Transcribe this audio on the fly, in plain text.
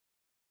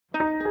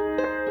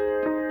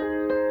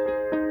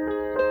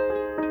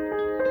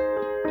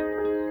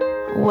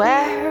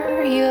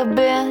Where you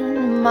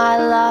been, my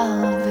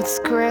love? It's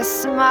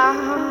Christmas.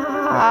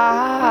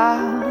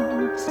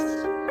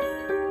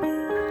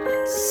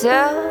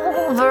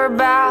 Silver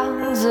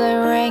bells they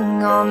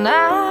ring all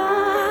night.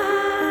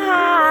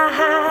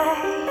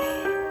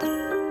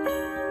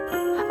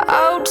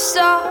 Old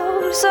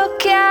souls are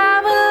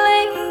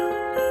caroling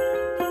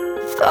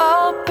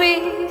for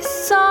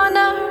peace on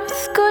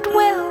earth,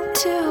 goodwill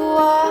to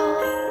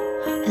all,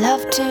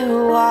 love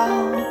to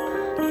all,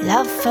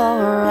 love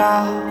for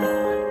all.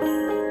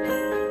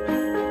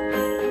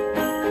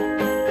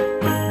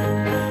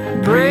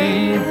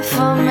 Breathe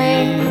for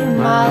me,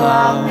 my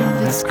love,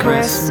 it's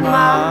Christmas.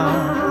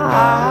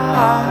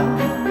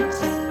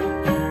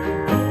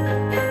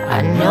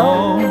 I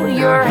know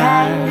you're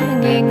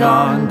hanging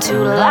on to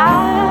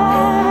life.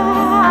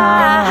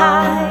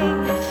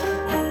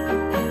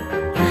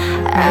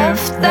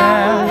 If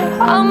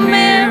there are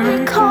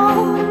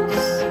miracles,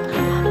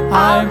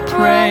 I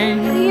pray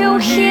you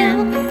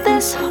heal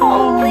this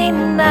holy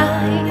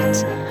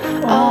night.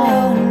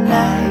 Oh,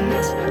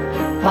 night,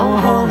 oh,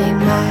 holy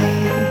night.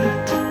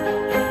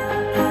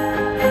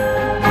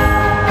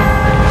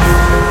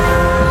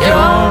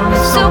 You're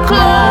so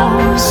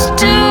close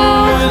to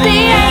the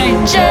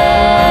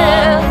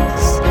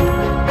angels,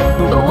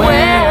 but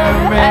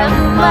where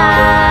am I?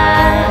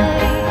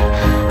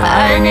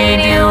 I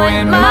need you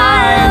in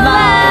my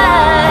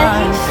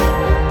life.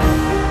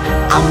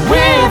 I'm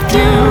with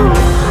you.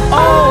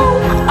 Oh,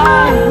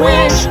 I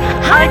wish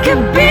I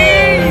could be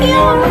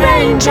your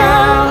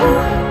angel.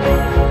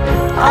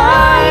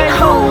 I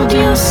hold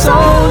you so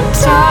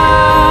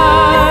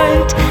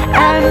tight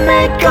and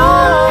make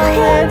all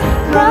it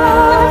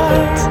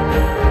right.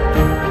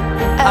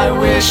 I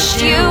wish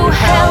you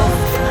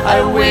health,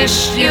 I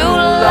wish you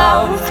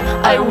love,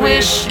 I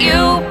wish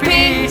you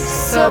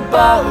peace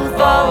above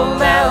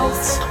all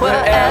else.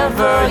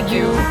 Wherever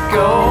you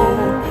go,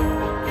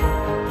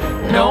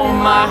 know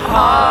my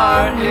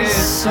heart is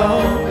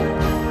so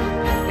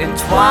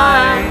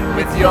entwined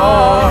with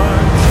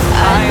yours.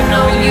 I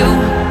know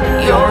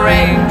your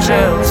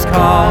angel's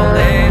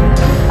calling.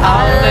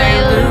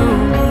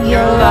 Alleluia,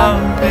 your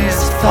love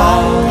is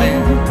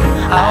falling.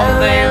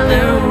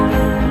 Alleluia,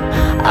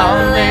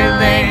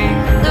 alleluia.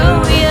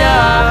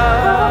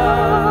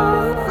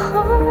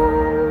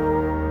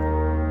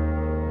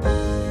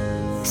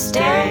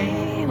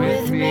 Stay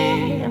with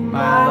me,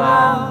 my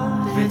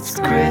love, it's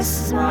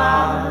Christmas.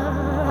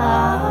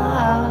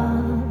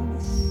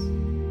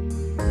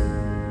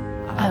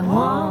 I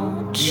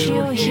want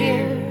you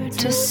here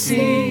to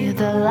see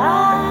the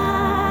lights.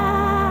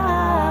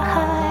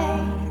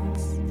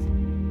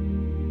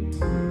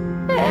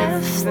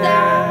 If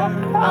there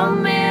are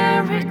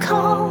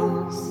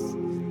miracles,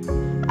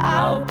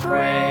 I'll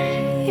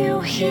pray you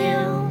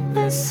heal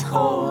this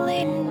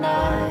holy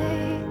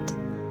night.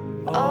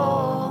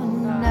 Oh.